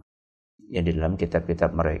ulama yang di dalam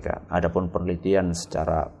kitab-kitab mereka. Adapun penelitian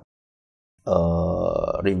secara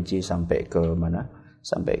rinci sampai ke mana,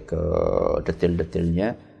 sampai ke detail-detailnya,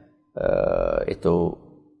 itu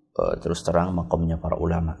terus terang makomnya para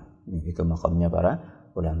ulama. Itu makomnya para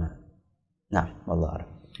ulama. Nah, wallahu a'lam.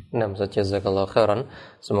 Nah, jazakallahu khairan.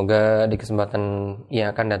 Semoga di kesempatan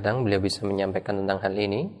yang akan datang beliau bisa menyampaikan tentang hal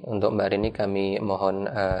ini. Untuk Mbak Rini kami mohon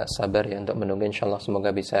sabar ya untuk menunggu, insyaallah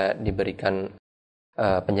semoga bisa diberikan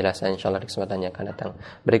penjelasan insyaallah di kesempatan yang akan datang.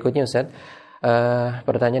 Berikutnya Ustaz,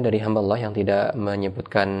 pertanyaan dari hamba Allah yang tidak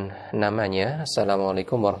menyebutkan namanya.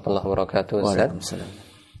 Assalamualaikum warahmatullahi wabarakatuh Ustaz. Waalaikumsalam.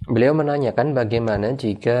 Beliau menanyakan bagaimana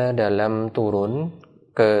jika dalam turun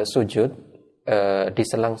ke sujud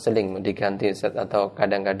diselang-seling diganti Ustaz, atau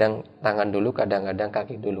kadang-kadang tangan dulu, kadang-kadang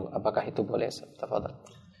kaki dulu. Apakah itu boleh Ustaz? Tafadhal.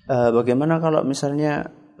 Bagaimana kalau misalnya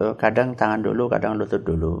kadang tangan dulu, kadang lutut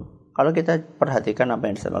dulu? Kalau kita perhatikan apa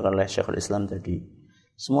yang disampaikan oleh Syekhul Islam tadi,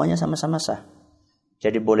 semuanya sama-sama sah.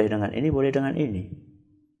 Jadi boleh dengan ini, boleh dengan ini.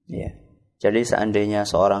 Ya. Jadi seandainya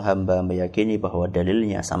seorang hamba meyakini bahwa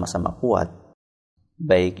dalilnya sama-sama kuat,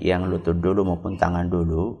 baik yang lutut dulu maupun tangan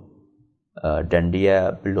dulu, dan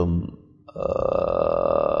dia belum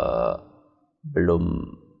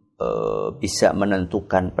bisa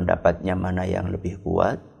menentukan pendapatnya mana yang lebih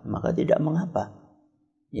kuat, maka tidak mengapa.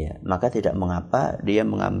 Ya, maka tidak mengapa dia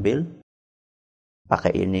mengambil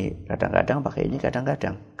pakai ini kadang-kadang, pakai ini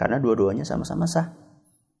kadang-kadang, karena dua-duanya sama-sama sah.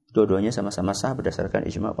 Dua-duanya sama-sama sah berdasarkan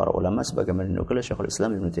ijma' para ulama sebagaimana dinukil oleh Syekhul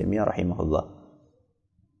Islam Ibnu Taimiyah rahimahullah.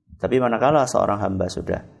 Tapi manakala seorang hamba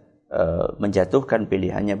sudah menjatuhkan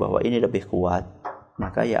pilihannya bahwa ini lebih kuat,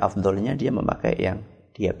 maka ya afdolnya dia memakai yang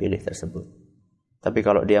dia pilih tersebut. Tapi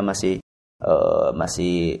kalau dia masih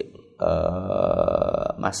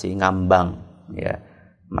ngambang, ya,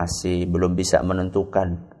 masih belum bisa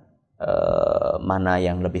menentukan mana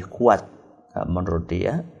yang lebih kuat menurut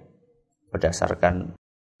dia berdasarkan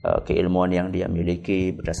keilmuan yang dia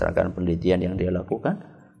miliki, berdasarkan penelitian yang dia lakukan,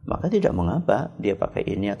 maka tidak mengapa dia pakai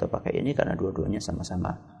ini atau pakai ini, karena dua-duanya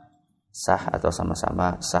sama-sama sah atau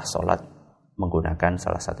sama-sama sah sholat menggunakan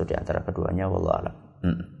salah satu di antara keduanya. Wallahu a'lam.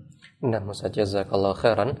 Nah, jazakallahu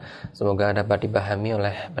khairan. Semoga dapat dipahami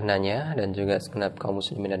oleh penanya dan juga segenap kaum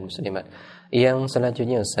muslimin dan muslimat. Yang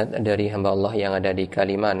selanjutnya Ustaz, dari hamba Allah yang ada di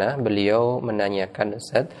Kalimana, beliau menanyakan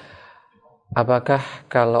Ustaz, apakah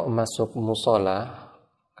kalau masuk musola,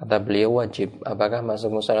 kata beliau wajib, apakah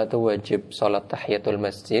masuk musola itu wajib sholat tahiyatul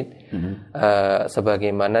masjid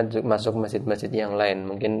sebagaimana masuk masjid-masjid yang lain?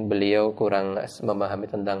 Mungkin beliau kurang memahami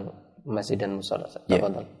tentang masjid dan musola.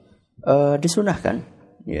 Disunahkan,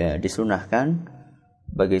 ya, disunahkan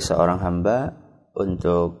bagi seorang hamba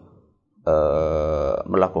untuk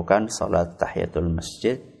melakukan sholat tahiyatul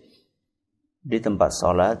masjid di tempat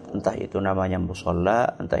sholat, entah itu namanya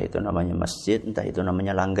musola, entah itu namanya masjid, entah itu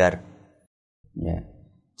namanya langgar. Ya.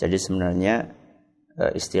 Jadi sebenarnya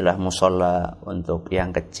istilah musola untuk yang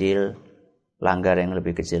kecil, langgar yang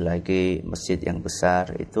lebih kecil lagi, masjid yang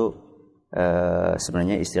besar, itu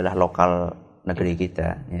sebenarnya istilah lokal negeri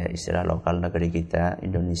kita, ya, istilah lokal negeri kita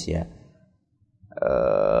Indonesia.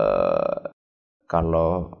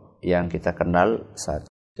 Kalau yang kita kenal saat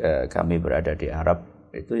kami berada di Arab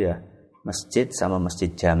itu ya masjid sama masjid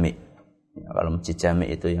jami. Ya, kalau masjid jami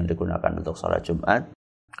itu yang digunakan untuk sholat Jumat,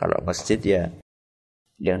 kalau masjid ya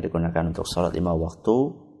yang digunakan untuk sholat 5 waktu,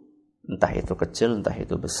 entah itu kecil, entah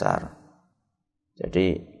itu besar.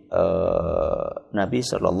 Jadi Nabi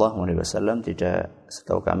SAW tidak,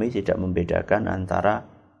 setahu kami, tidak membedakan antara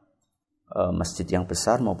masjid yang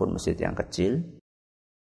besar maupun masjid yang kecil,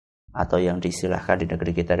 atau yang diistilahkan di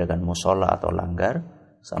negeri kita dengan musola atau langgar,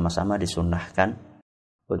 sama-sama disunnahkan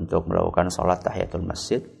untuk melakukan sholat tahiyatul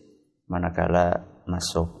masjid manakala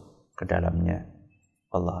masuk ke dalamnya.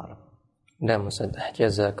 Wallahu a'lam. Nah, Ustaz,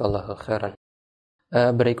 jazakallahu khairan.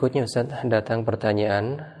 Berikutnya Ustaz, datang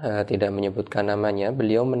pertanyaan, tidak menyebutkan namanya.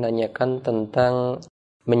 Beliau menanyakan tentang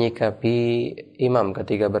menyikapi imam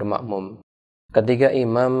ketika bermakmum. Ketika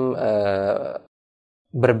imam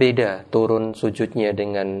berbeda turun sujudnya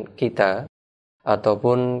dengan kita,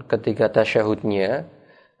 ataupun ketika tasyahudnya,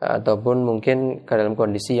 ataupun mungkin ke dalam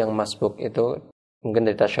kondisi yang masbuk, itu mungkin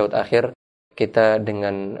dari tasyahud akhir kita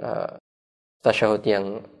dengan tasyahud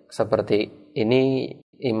yang seperti ini,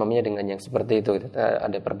 imamnya dengan yang seperti itu,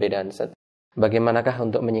 ada perbedaan Ustaz. Bagaimanakah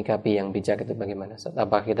untuk menyikapi yang bijak itu, bagaimana Ustaz?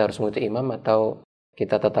 Apakah kita harus mengikuti imam atau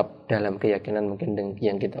kita tetap dalam keyakinan mungkin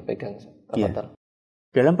yang kita pegang Ustaz? Ya.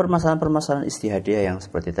 Dalam permasalahan-permasalahan istihadiyah yang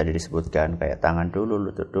seperti tadi disebutkan, kayak tangan dulu,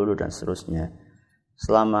 lutut dulu dan seterusnya,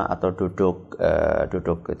 selama atau duduk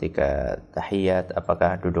ketika tahiyat,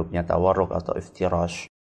 apakah duduknya tawarruk atau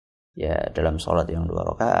iftirash, ya dalam sholat yang 2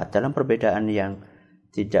 rakaat, dalam perbedaan yang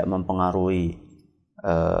tidak mempengaruhi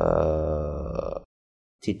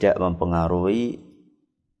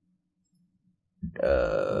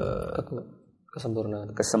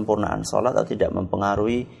kesempurnaan sholat, atau tidak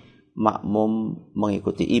mempengaruhi makmum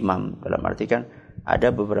mengikuti imam. Dalam arti kan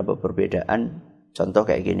ada beberapa perbedaan. Contoh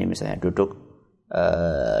kayak gini, misalnya duduk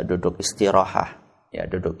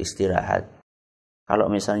istirahat. Kalau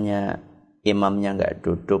misalnya imamnya nggak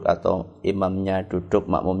duduk, atau imamnya duduk,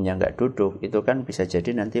 makmumnya nggak duduk, itu kan bisa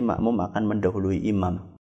jadi nanti makmum akan mendahului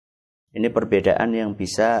imam. Ini perbedaan yang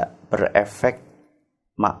bisa berefek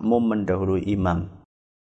makmum mendahului imam.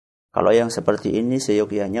 Kalau yang seperti ini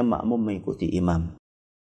seyogyanya makmum mengikuti imam.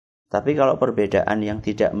 Tapi kalau perbedaan yang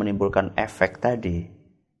tidak menimbulkan efek tadi,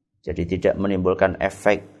 jadi tidak menimbulkan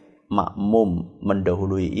efek makmum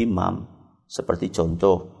mendahului imam, seperti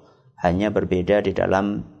contoh, hanya berbeda di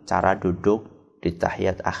dalam cara duduk di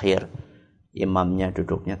tahiyat akhir. Imamnya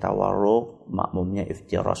duduknya tawarruk, makmumnya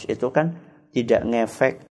iftirash. Itu kan tidak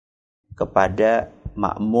ngefek kepada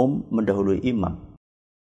makmum mendahului imam.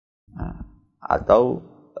 Atau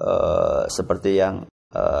seperti yang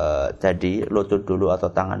tadi, lutut dulu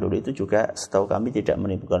atau tangan dulu, itu juga setahu kami tidak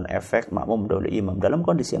menimbulkan efek makmum mendahului imam. Dalam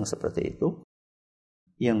kondisi yang seperti itu,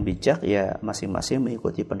 yang bijak ya masing-masing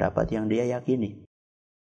mengikuti pendapat yang dia yakini.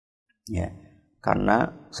 Ya,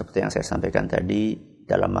 karena seperti yang saya sampaikan tadi,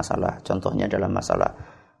 dalam masalah, contohnya dalam masalah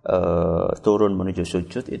turun menuju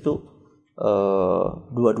sujud itu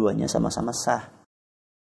dua-duanya sama-sama sah,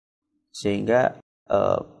 sehingga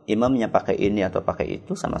imamnya pakai ini atau pakai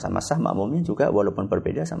itu sama-sama sah, makmumnya juga walaupun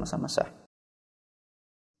berbeda sama-sama sah.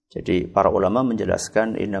 Jadi para ulama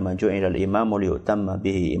menjelaskan innama ju'ilal imamu liyutamma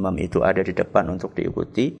bihi, imam itu ada di depan untuk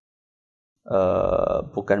diikuti.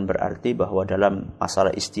 Bukan berarti bahwa dalam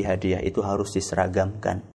masalah istihadiyah itu harus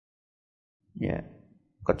diseragamkan, ya,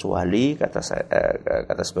 kecuali kata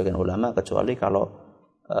sebagian ulama, kecuali kalau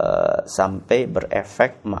sampai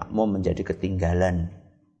berefek makmum menjadi ketinggalan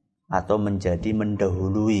atau menjadi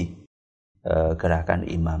mendahului gerakan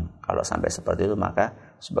imam. Kalau sampai seperti itu,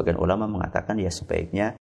 maka sebagian ulama mengatakan ya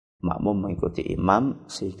sebaiknya makmum mengikuti imam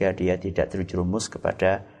sehingga dia tidak terjerumus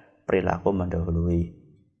kepada perilaku mendahului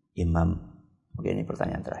imam. Oke, ini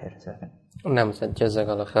pertanyaan terakhir. Silakan. Nah, Ustaz,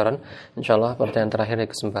 jazakallahu khairan. Insyaallah pertanyaan terakhir di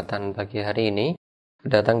kesempatan pagi hari ini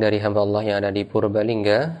datang dari hamba Allah yang ada di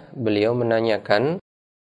Purbalingga. Beliau menanyakan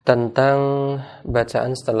tentang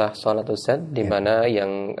bacaan setelah sholat Ustaz, di mana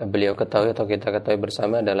yang beliau ketahui atau kita ketahui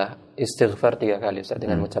bersama adalah istighfar 3 kali Ustaz,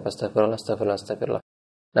 dengan mengucap astagfirullah.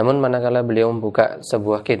 Namun manakala beliau membuka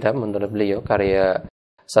sebuah kitab, menurut beliau karya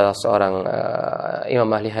salah seorang imam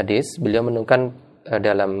ahli hadis, beliau menemukan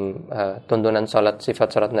dalam tuntunan sifat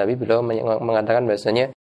sholat Nabi, beliau mengatakan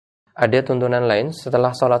bahasanya ada tuntunan lain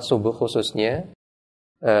setelah sholat subuh, khususnya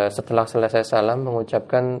setelah selesai salam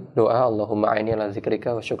mengucapkan doa Allahumma a'inni ala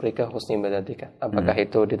zikrika wa syukrika husni ibadatika. Apakah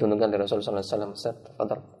itu dituntunkan dari Rasulullah SAW?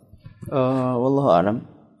 Tafadhal. Wallahu a'lam.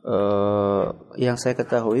 Yang saya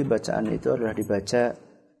ketahui bacaan itu adalah dibaca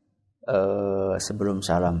sebelum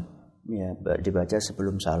salam, ya, dibaca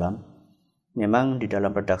sebelum salam. Memang di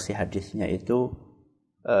dalam redaksi hadisnya itu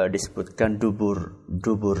disebutkan dubur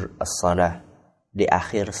as-salah, di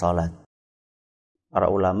akhir salat. Para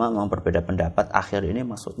ulama memang berbeda pendapat, akhir ini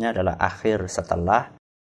maksudnya adalah akhir setelah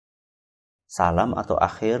salam atau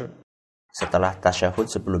akhir setelah tasyahud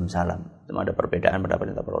sebelum salam. Itu ada perbedaan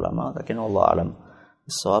pendapat para ulama, tapi Allah alam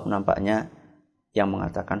shawab, nampaknya yang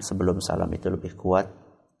mengatakan sebelum salam itu lebih kuat,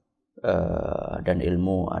 dan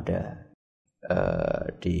ilmu ada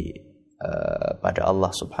pada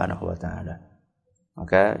Allah Subhanahu wa taala.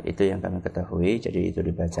 Maka itu yang kami ketahui. Jadi itu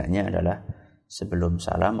dibacanya adalah sebelum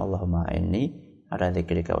salam, Allahumma inni ala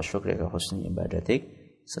dzikrika wa syukrika husni ibadatik,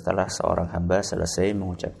 setelah seorang hamba selesai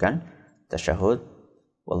mengucapkan tasyahud.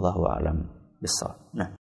 Wallahu a'lam bissawab.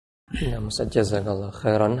 Nah, Ustaz, jazakallah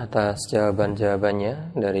khairan atas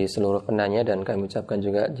jawaban-jawabannya dari seluruh penanya, dan kami ucapkan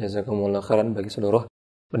juga jazakumullah khairan bagi seluruh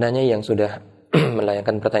penanya yang sudah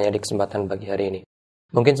melayangkan pertanyaan di kesempatan pagi hari ini.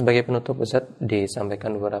 Mungkin sebagai penutup, Ustaz,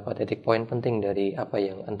 disampaikan beberapa titik poin penting dari apa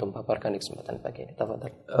yang antum paparkan di kesempatan pagi ini.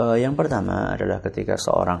 Tafadhol. Yang pertama adalah ketika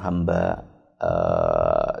seorang hamba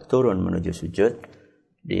turun menuju sujud,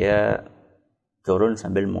 dia turun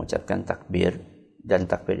sambil mengucapkan takbir, dan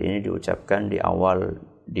takbir ini diucapkan di awal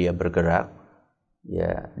dia bergerak,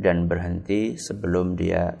 ya, dan berhenti sebelum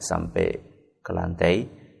dia sampai ke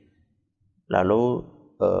lantai. Lalu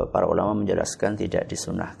para ulama menjelaskan tidak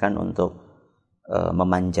disunahkan untuk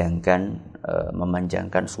memanjangkan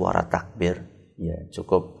suara takbir, ya,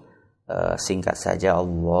 cukup singkat saja,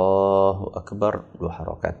 Allahu Akbar 2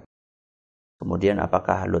 harokat. Kemudian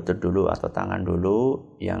apakah lutut dulu atau tangan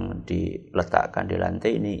dulu yang diletakkan di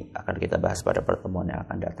lantai, ini akan kita bahas pada pertemuan yang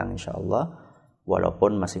akan datang insyaallah.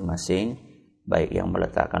 Walaupun masing-masing, baik yang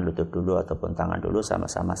meletakkan lutut dulu ataupun tangan dulu,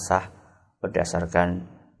 sama-sama sah berdasarkan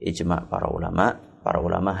ijma' para ulama. Para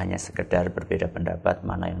ulama hanya sekedar berbeda pendapat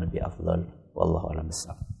mana yang lebih afdal. Wallahu a'lam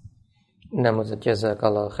bishawab.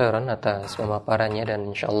 Jazakallahu khairan atas pemaparannya, dan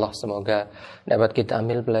insyaallah semoga dapat kita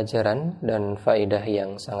ambil pelajaran dan faidah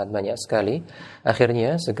yang sangat banyak sekali.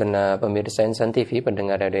 Akhirnya segenap pemirsa Insan TV,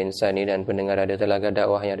 pendengar Radio Insani dan pendengar Radio Telaga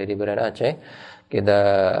Dakwah yang ada di Beran Aceh, kita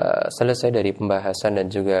selesai dari pembahasan dan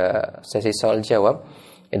juga sesi soal jawab.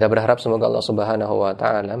 Kita berharap semoga Allah Subhanahu wa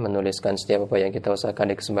taala menuliskan setiap apa yang kita usahakan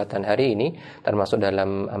di kesempatan hari ini termasuk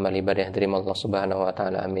dalam amal ibadah yang diterima Allah Subhanahu wa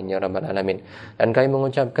taala. Amin ya rabbal alamin. Dan kami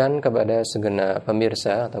mengucapkan kepada segenap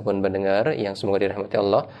pemirsa ataupun pendengar yang semoga dirahmati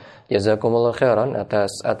Allah, jazakumullah khairan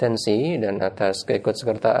atas atensi dan atas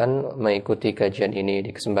keikutsertaan mengikuti kajian ini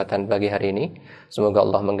di kesempatan pagi hari ini. Semoga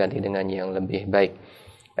Allah mengganti dengan yang lebih baik.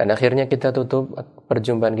 Dan akhirnya kita tutup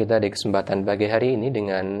perjumpaan kita di kesempatan pagi hari ini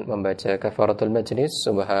dengan membaca kafaratul majlis.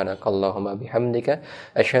 Subhanakallahumma bihamdika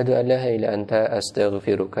asyhadu an la ilaha illa anta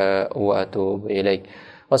astaghfiruka wa atubu ilaik.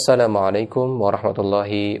 Wassalamualaikum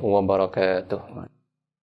warahmatullahi wabarakatuh.